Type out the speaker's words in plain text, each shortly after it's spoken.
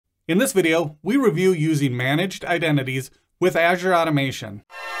In this video, we review using managed identities with Azure Automation.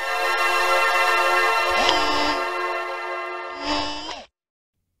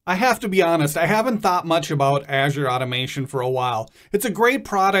 I have to be honest, I haven't thought much about Azure Automation for a while. It's a great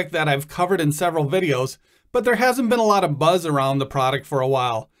product that I've covered in several videos, but there hasn't been a lot of buzz around the product for a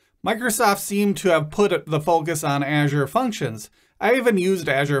while. Microsoft seemed to have put the focus on Azure Functions. I even used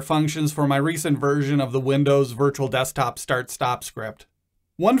Azure Functions for my recent version of the Windows Virtual Desktop Start-Stop script.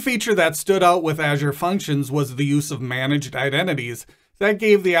 One feature that stood out with Azure Functions was the use of managed identities that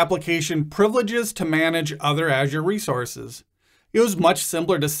gave the application privileges to manage other Azure resources. It was much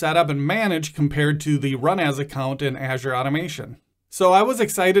simpler to set up and manage compared to the Run As account in Azure Automation. So I was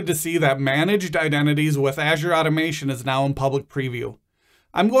excited to see that Managed Identities with Azure Automation is now in public preview.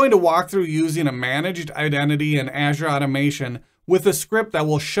 I'm going to walk through using a managed identity in Azure Automation with a script that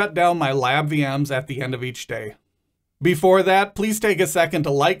will shut down my lab VMs at the end of each day. Before that, please take a second to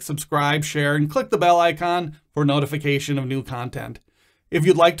like, subscribe, share, and click the bell icon for notification of new content. If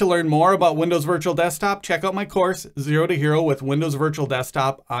you'd like to learn more about Windows Virtual Desktop, check out my course, Zero to Hero with Windows Virtual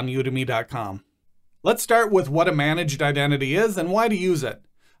Desktop on udemy.com. Let's start with what a managed identity is and why to use it.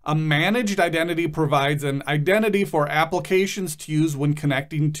 A managed identity provides an identity for applications to use when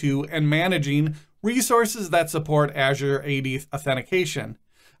connecting to and managing resources that support Azure AD authentication.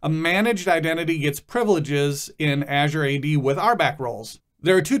 A managed identity gets privileges in Azure AD with RBAC roles.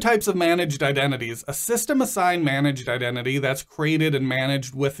 There are two types of managed identities: a system-assigned managed identity that's created and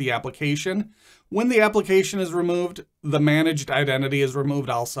managed with the application. When the application is removed, the managed identity is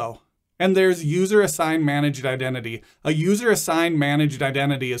removed also. And there's user-assigned managed identity. A user-assigned managed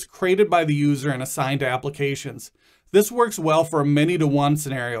identity is created by the user and assigned to applications. This works well for many-to-one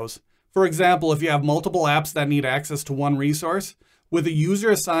scenarios. For example, if you have multiple apps that need access to one resource, with a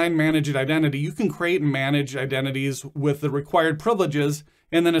user-assigned managed identity, you can create and manage identities with the required privileges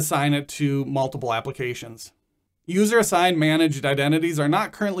and then assign it to multiple applications. User-assigned managed identities are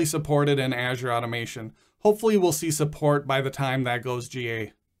not currently supported in Azure Automation. Hopefully we'll see support by the time that goes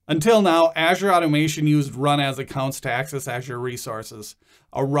GA. Until now, Azure Automation used Run As accounts to access Azure resources.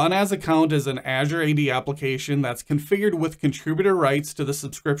 A Run As account is an Azure AD application that's configured with contributor rights to the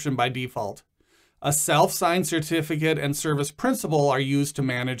subscription by default. A self-signed certificate and service principal are used to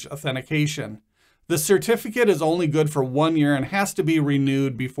manage authentication. The certificate is only good for 1 year and has to be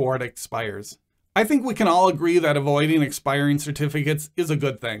renewed before it expires. I think we can all agree that avoiding expiring certificates is a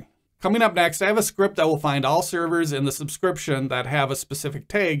good thing. Coming up next, I have a script that will find all servers in the subscription that have a specific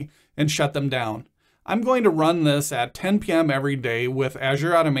tag and shut them down. I'm going to run this at 10 p.m. every day with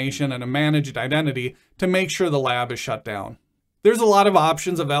Azure Automation and a managed identity to make sure the lab is shut down. There's a lot of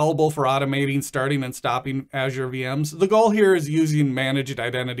options available for automating, starting, and stopping Azure VMs. The goal here is using managed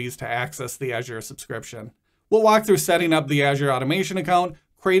identities to access the Azure subscription. We'll walk through setting up the Azure Automation account,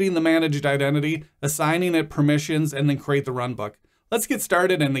 creating the managed identity, assigning it permissions, and then create the runbook. Let's get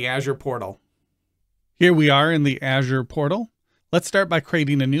started in the Azure portal. Here we are in the Azure portal. Let's start by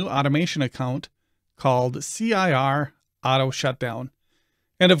creating a new automation account called CIR Auto Shutdown.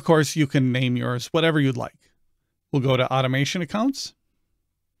 And of course, you can name yours whatever you'd like. We'll go to Automation Accounts,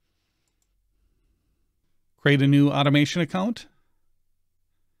 create a new automation account.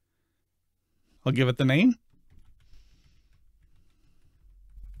 I'll give it the name.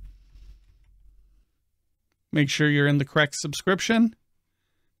 Make sure you're in the correct subscription.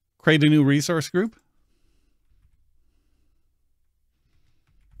 Create a new resource group.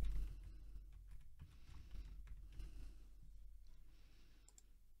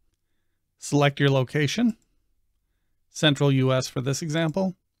 Select your location. Central US for this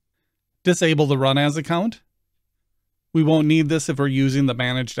example. Disable the Run As account. We won't need this if we're using the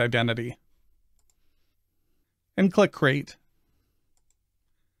managed identity. And click Create.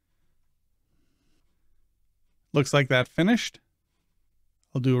 Looks like that finished.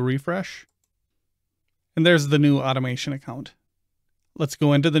 I'll do a refresh. And there's the new automation account. Let's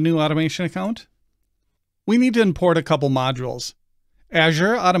go into the new automation account. We need to import a couple modules.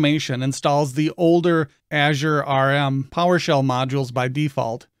 Azure Automation installs the older Azure RM PowerShell modules by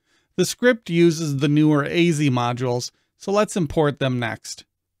default. The script uses the newer AZ modules, so let's import them next.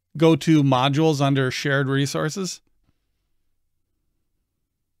 Go to Modules under Shared Resources.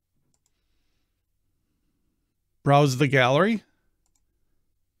 Browse the gallery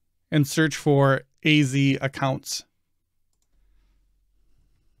and search for AZ accounts.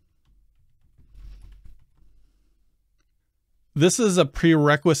 This is a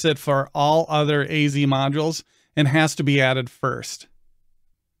prerequisite for all other AZ modules and has to be added first.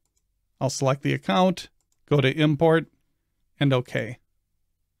 I'll select the account, go to Import, and OK.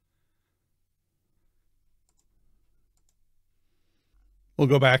 We'll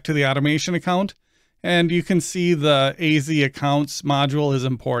go back to the automation account, and you can see the AZ accounts module is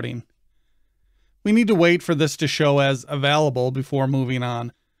importing. We need to wait for this to show as available before moving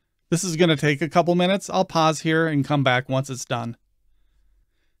on. This is going to take a couple minutes. I'll pause here and come back once it's done.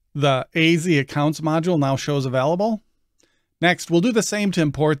 The AZ accounts module now shows available. Next, we'll do the same to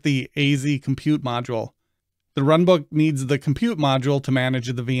import the AZ compute module. The runbook needs the compute module to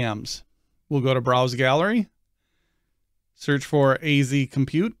manage the VMs. We'll go to Browse Gallery, search for AZ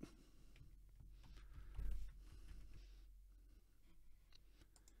compute,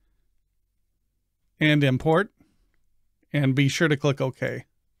 and import, and be sure to click OK.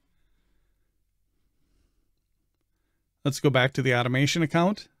 Let's go back to the automation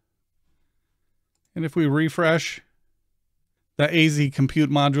account. And if we refresh, the AZ compute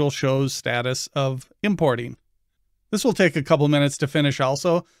module shows status of importing. This will take a couple minutes to finish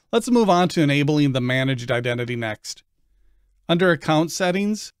also. Let's move on to enabling the managed identity next. Under account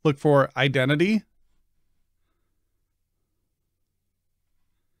settings, look for identity.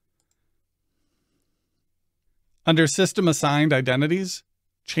 Under system assigned identities,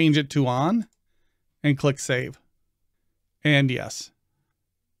 change it to on and click save. And yes.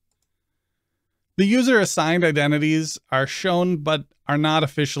 The user assigned identities are shown but are not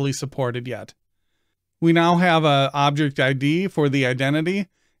officially supported yet. We now have an object ID for the identity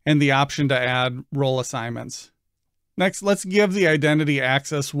and the option to add role assignments. Next, let's give the identity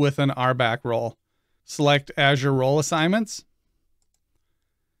access with an RBAC role. Select Azure Role Assignments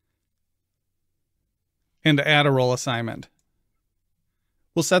and add a role assignment.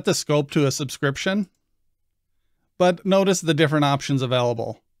 We'll set the scope to a subscription, but notice the different options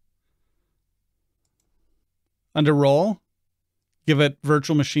available. Under Role, give it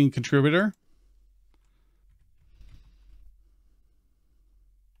Virtual Machine Contributor.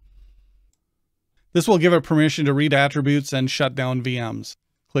 This will give it permission to read attributes and shut down VMs.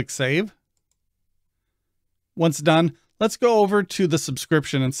 Click Save. Once done, let's go over to the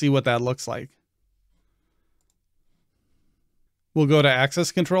subscription and see what that looks like. We'll go to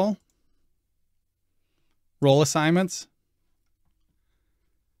Access Control, Role Assignments,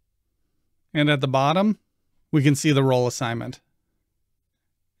 and at the bottom, we can see the role assignment.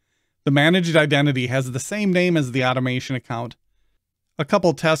 The managed identity has the same name as the automation account. A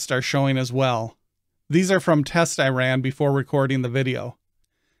couple tests are showing as well. These are from tests I ran before recording the video.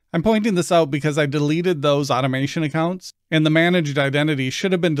 I'm pointing this out because I deleted those automation accounts, and the managed identity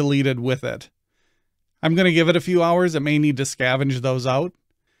should have been deleted with it. I'm going to give it a few hours. It may need to scavenge those out.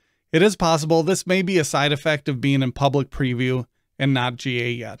 It is possible this may be a side effect of being in public preview and not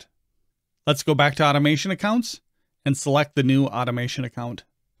GA yet. Let's go back to automation accounts and select the new automation account.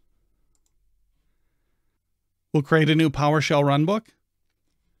 We'll create a new PowerShell runbook.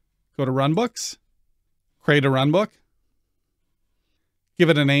 Go to Runbooks, create a runbook, give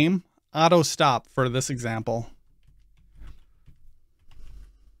it a name, Auto Stop for this example,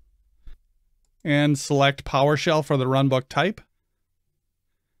 and select PowerShell for the runbook type,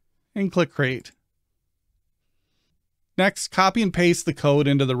 and click Create. Next, copy and paste the code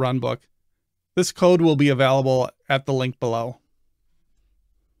into the runbook. This code will be available at the link below.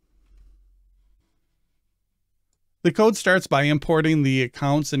 The code starts by importing the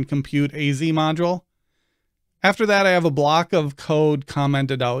Accounts and Compute AZ module. After that, I have a block of code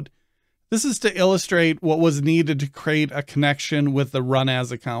commented out. This is to illustrate what was needed to create a connection with the Run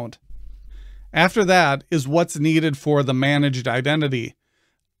As account. After that is what's needed for the managed identity,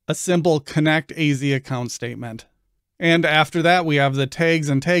 a simple connect AZ account statement. And after that, we have the tags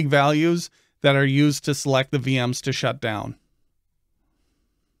and tag values that are used to select the VMs to shut down.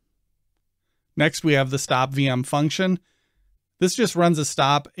 Next, we have the stop VM function. This just runs a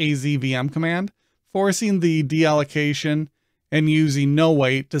stop AZ VM command, forcing the deallocation and using no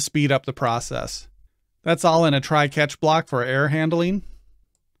wait to speed up the process. That's all in a try-catch block for error handling.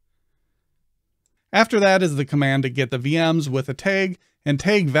 After that is the command to get the VMs with a tag and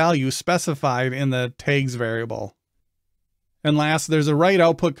tag value specified in the tags variable. And last, there's a write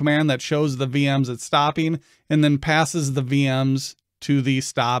output command that shows the VMs it's stopping and then passes the VMs to the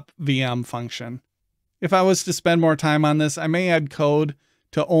stop VM function. If I was to spend more time on this, I may add code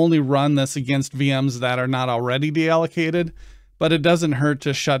to only run this against VMs that are not already deallocated, but it doesn't hurt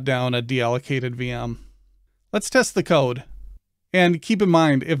to shut down a deallocated VM. Let's test the code. And keep in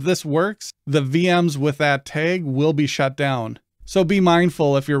mind, if this works, the VMs with that tag will be shut down. So be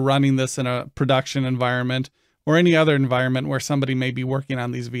mindful if you're running this in a production environment or any other environment where somebody may be working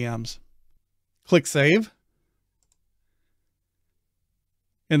on these VMs. Click Save.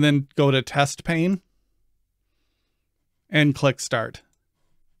 And then go to Test pane and click Start.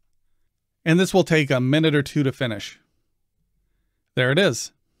 And this will take a minute or two to finish. There it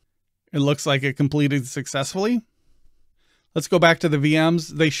is. It looks like it completed successfully. Let's go back to the VMs.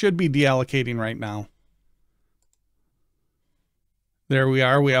 They should be deallocating right now. There we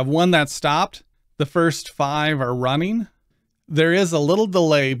are. We have one that stopped. The first 5 are running. There is a little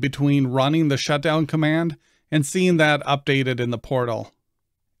delay between running the shutdown command and seeing that updated in the portal.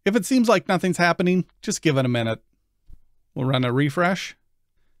 If it seems like nothing's happening, just give it a minute. We'll run a refresh.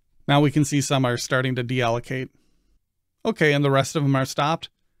 Now we can see some are starting to deallocate. Okay, and the rest of them are stopped.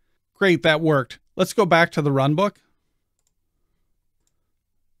 Great, that worked. Let's go back to the runbook.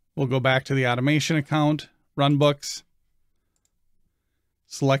 We'll go back to the automation account, runbooks.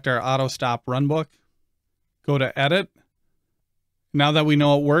 Select our auto stop runbook. Go to edit. Now that we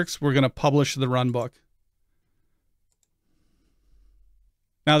know it works, we're going to publish the runbook.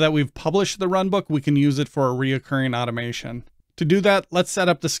 Now that we've published the runbook, we can use it for a reoccurring automation. To do that, let's set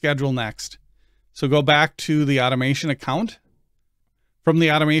up the schedule next. So go back to the automation account. From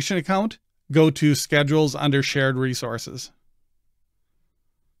the automation account, go to schedules under shared resources.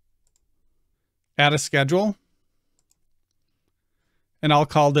 Add a schedule. And I'll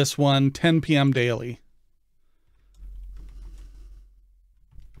call this one 10 p.m. daily.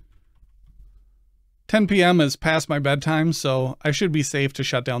 10 p.m. is past my bedtime, so I should be safe to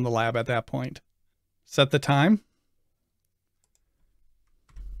shut down the lab at that point. Set the time.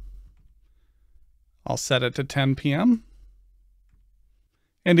 I'll set it to 10 p.m.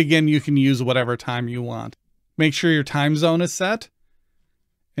 And again, you can use whatever time you want. Make sure your time zone is set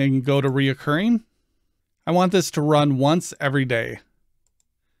and go to reoccurring. I want this to run once every day.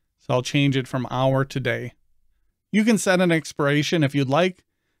 So I'll change it from hour to day. You can set an expiration if you'd like.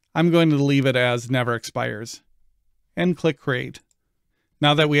 I'm going to leave it as never expires. And click create.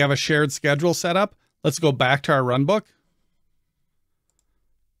 Now that we have a shared schedule set up, let's go back to our runbook.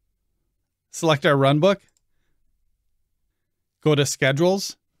 Select our runbook. Go to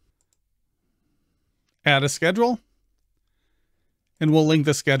schedules. Add a schedule. And we'll link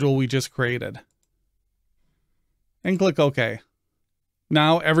the schedule we just created. And click OK.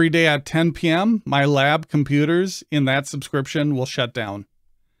 Now, every day at 10 p.m., my lab computers in that subscription will shut down.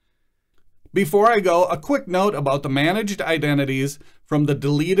 Before I go, a quick note about the managed identities from the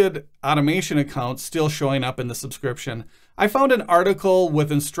deleted automation account still showing up in the subscription. I found an article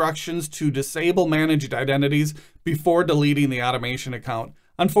with instructions to disable managed identities before deleting the automation account.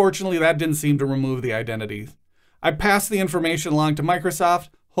 Unfortunately, that didn't seem to remove the identities. I passed the information along to Microsoft.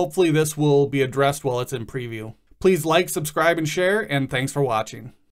 Hopefully this will be addressed while it's in preview. Please like, subscribe, and share, and thanks for watching.